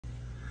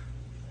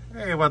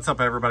Hey, what's up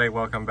everybody?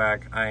 Welcome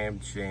back. I am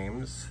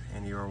James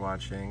and you are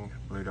watching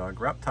Blue Dog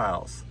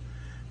Reptiles.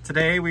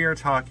 Today we are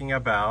talking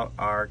about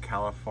our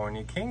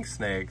California king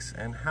snakes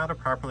and how to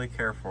properly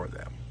care for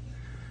them.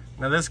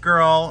 Now this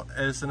girl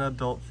is an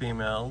adult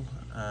female.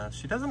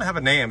 She doesn't have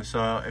a name,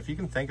 so if you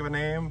can think of a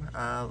name,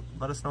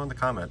 let us know in the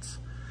comments.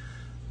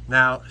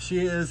 Now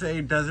she is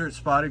a desert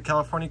spotted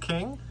California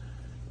king.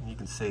 You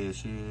can see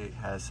she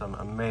has some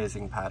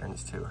amazing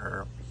patterns to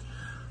her.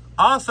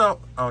 Also,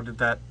 oh, did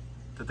that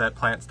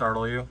plant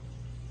startle you?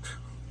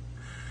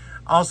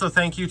 Also,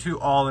 thank you to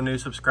all the new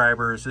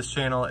subscribers. This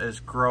channel is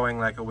growing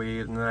like a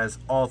weed, and that is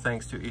all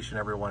thanks to each and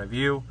every one of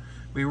you.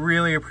 We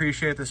really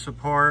appreciate the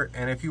support,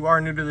 and if you are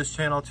new to this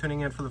channel, tuning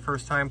in for the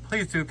first time,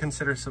 please do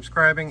consider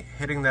subscribing,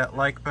 hitting that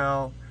like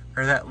bell,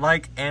 or that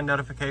like and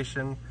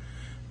notification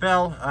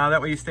bell.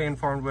 That way you stay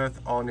informed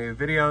with all new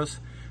videos.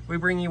 We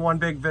bring you one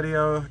big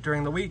video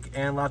during the week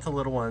and lots of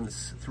little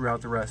ones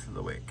throughout the rest of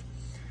the week.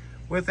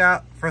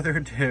 Without further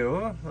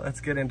ado,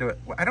 let's get into it.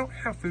 I don't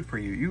have food for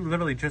you. You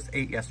literally just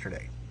ate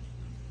yesterday.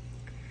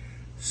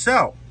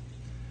 So,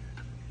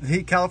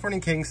 the California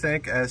king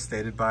snake, as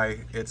stated by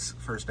its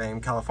first name,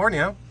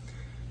 California,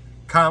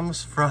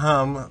 comes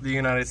from the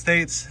United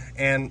States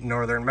and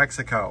northern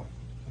Mexico.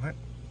 What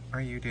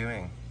are you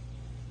doing?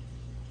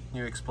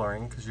 You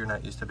exploring because you're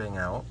not used to being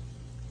out?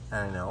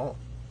 I know.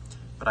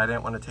 But I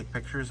didn't want to take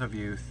pictures of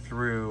you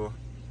through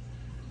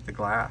the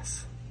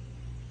glass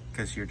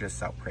because you're just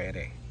so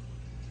pretty.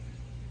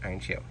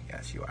 Aren't you?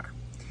 Yes, you are.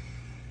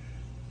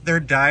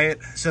 Their diet,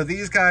 so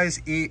these guys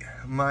eat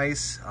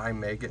mice. I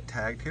may get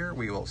tagged here,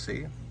 we will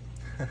see.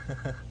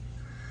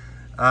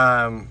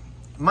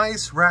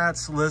 Mice,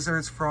 rats,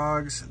 lizards,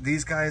 frogs.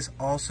 These guys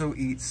also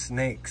eat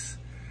snakes.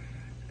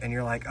 And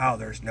you're like, oh,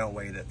 there's no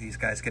way that these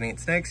guys can eat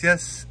snakes.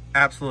 Yes,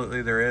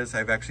 absolutely there is.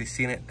 I've actually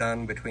seen it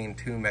done between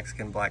two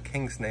Mexican black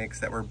king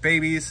snakes that were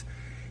babies.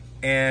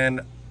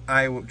 And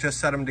I just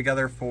set them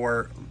together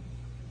for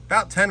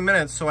about 10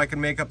 minutes so I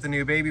can make up the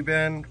new baby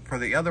bin for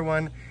the other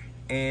one,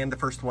 and the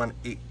first one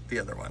ate the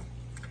other one.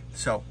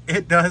 So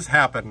it does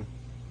happen.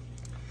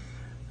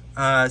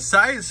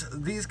 Size,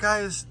 these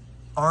guys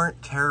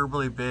aren't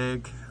terribly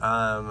big.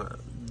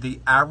 The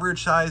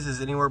average size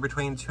is anywhere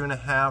between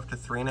 2.5 to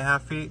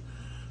 3.5 feet.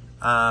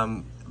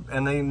 And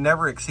they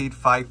never exceed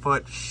 5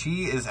 foot.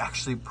 She is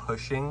actually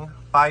pushing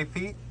 5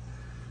 feet.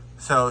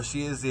 So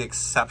she is the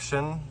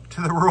exception to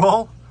the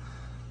rule.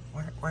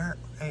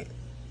 Hey,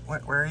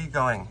 where are you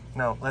going?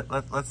 No,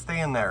 let's stay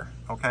in there,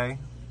 okay?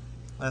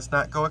 Let's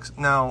not go,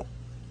 no,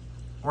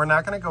 we're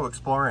not gonna go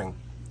exploring.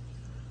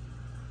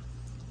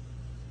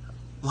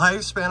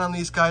 Lifespan on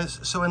these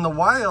guys, so in the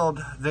wild,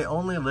 they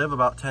only live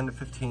about 10 to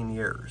 15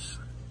 years.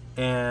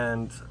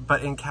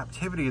 But in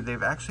captivity,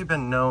 they've actually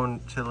been known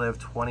to live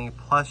 20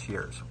 plus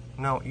years.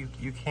 No,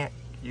 you can't,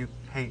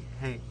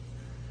 hey.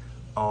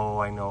 Oh,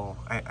 I know,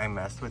 I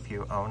messed with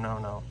you. Oh,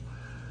 no.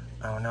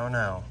 Oh,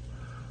 no.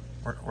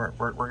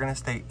 We're gonna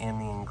stay in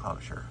the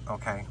enclosure,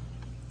 okay?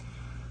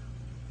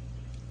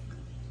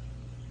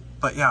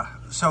 But yeah,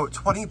 so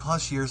 20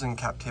 plus years in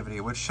captivity,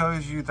 which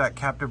shows you that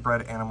captive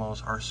bred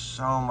animals are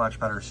so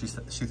much better. She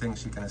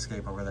thinks she can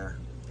escape over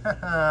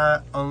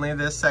there. Only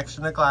this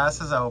section of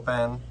glass is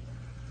open.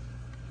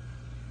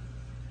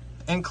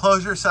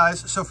 Enclosure size,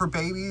 so for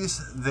babies,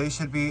 they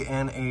should be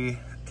in a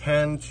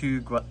 10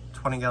 to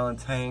 20 gallon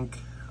tank.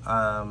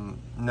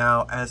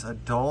 Now as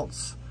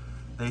adults,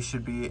 they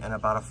should be in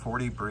about a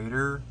 40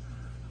 breeder.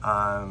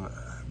 The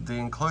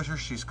enclosure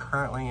she's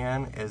currently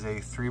in is a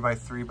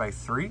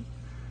 3x3x3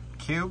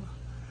 cube.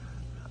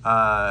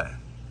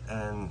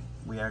 And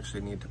we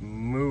actually need to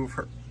move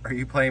her. Are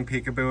you playing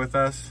peekaboo with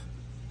us?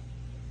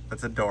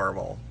 That's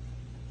adorable.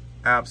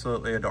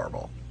 Absolutely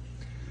adorable.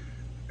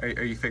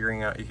 Are you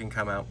figuring out you can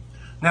come out?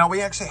 Now we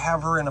actually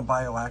have her in a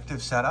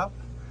bioactive setup.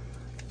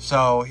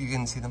 So you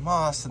can see the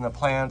moss and the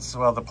plants.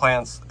 Well, the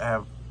plants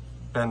have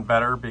been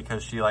better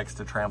because she likes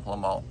to trample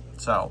them all.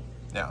 So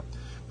yeah,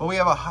 but we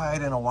have a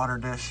hide and a water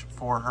dish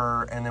for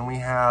her, and then we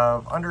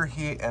have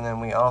underheat, and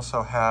then we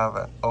also have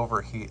an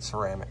overheat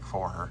ceramic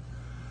for her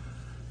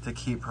to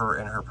keep her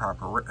in her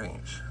proper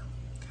range.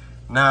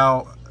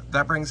 Now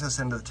that brings us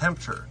into the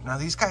temperature. Now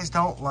these guys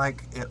don't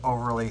like it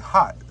overly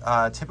hot.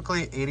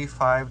 Typically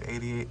 85 to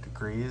 88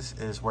 degrees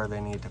is where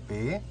they need to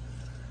be.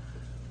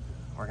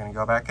 We're gonna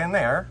go back in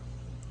there.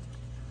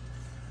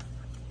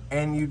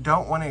 And you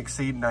don't want to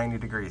exceed 90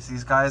 degrees.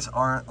 These guys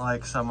aren't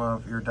like some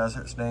of your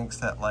desert snakes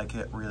that like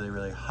it really,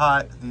 really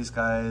hot. These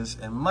guys,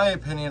 in my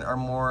opinion, are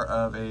more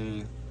of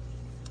a,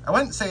 I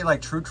wouldn't say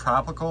like true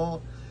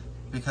tropical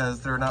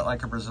because they're not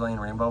like a Brazilian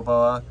rainbow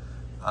boa.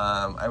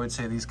 I would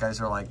say these guys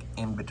are like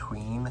in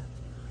between.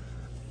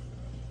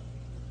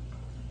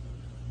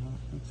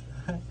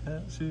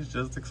 She's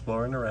just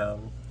exploring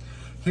around.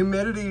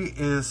 Humidity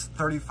is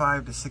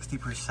 35 to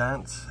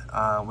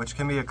 60%, which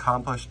can be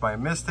accomplished by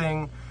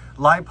misting.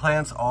 Live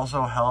plants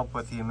also help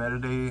with the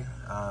humidity.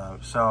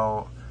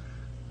 So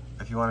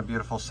if you want a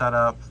beautiful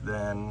setup,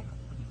 then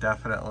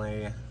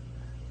definitely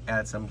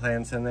add some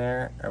plants in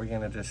there. Are we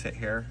gonna just sit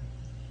here?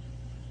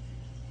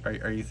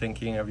 Are you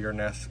thinking of your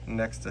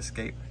next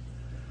escape?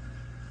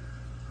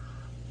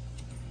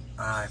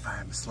 If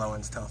I'm slow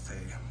and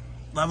stealthy.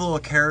 Level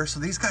of care, so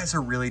these guys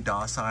are really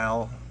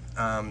docile.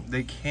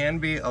 They can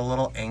be a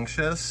little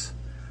anxious.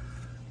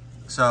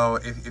 So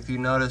if you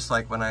notice,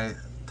 like when I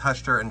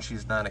touched her and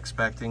she's not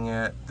expecting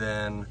it,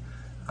 then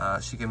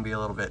she can be a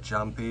little bit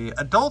jumpy.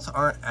 Adults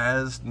aren't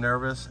as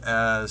nervous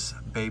as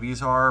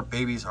babies are.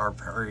 Babies are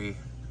very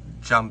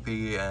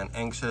jumpy and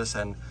anxious,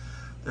 and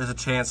there's a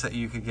chance that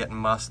you could get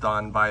mussed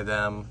on by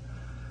them.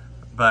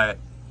 But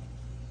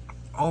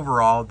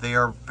overall, they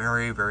are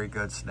very, very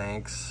good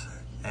snakes.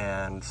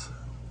 And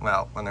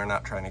well, when they're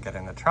not trying to get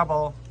into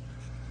trouble,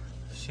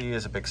 she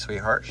is a big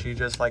sweetheart. She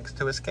just likes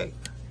to escape,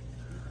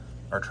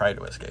 or try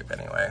to escape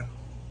anyway.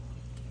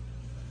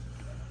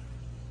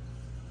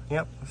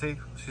 Yep, see,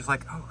 she's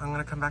like, oh, I'm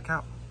gonna come back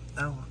out.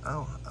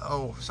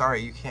 Oh,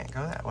 sorry, you can't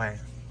go that way.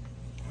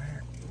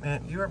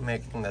 Man, you are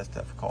making this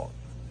difficult.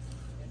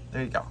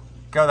 There you go,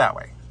 go that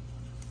way.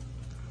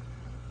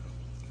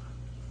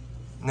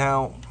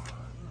 Now,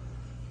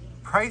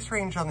 price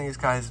range on these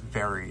guys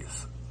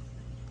varies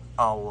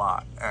a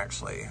lot,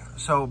 actually.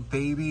 So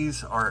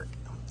babies are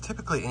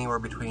typically anywhere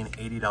between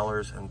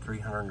 $80 and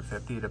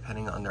 $350,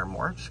 depending on their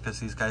morphs, because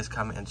these guys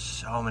come in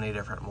so many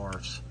different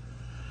morphs.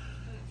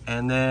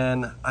 And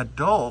then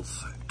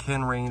adults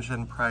can range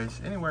in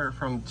price anywhere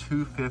from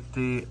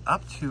 $250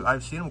 up to,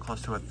 I've seen them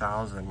close to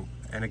 $1,000.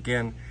 And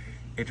again,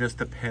 it just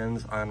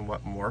depends on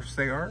what morphs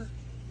they are.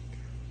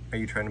 Are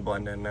you trying to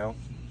blend in now?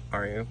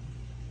 Are you?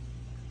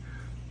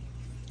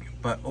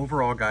 But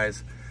overall,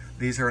 guys,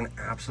 these are an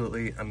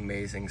absolutely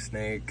amazing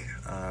snake.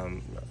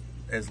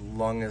 As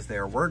long as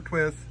they're worked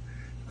with.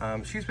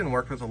 She's been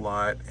worked with a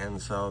lot,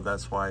 and so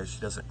that's why she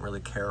doesn't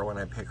really care when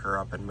I pick her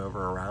up and move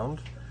her around.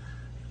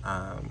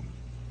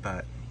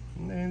 But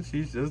man,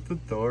 she's just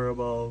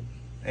adorable,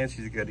 and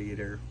she's a good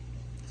eater.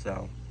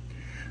 So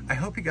I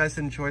hope you guys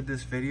enjoyed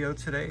this video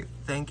today.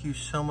 Thank you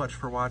so much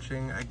for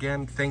watching.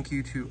 Again, thank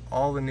you to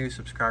all the new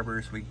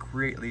subscribers. We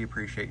greatly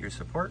appreciate your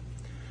support.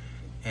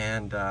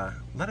 And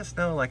let us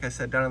know, like I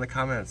said, down in the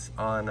comments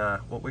on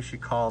what we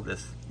should call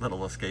this little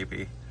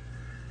escapee.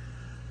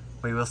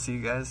 We will see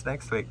you guys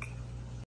next week.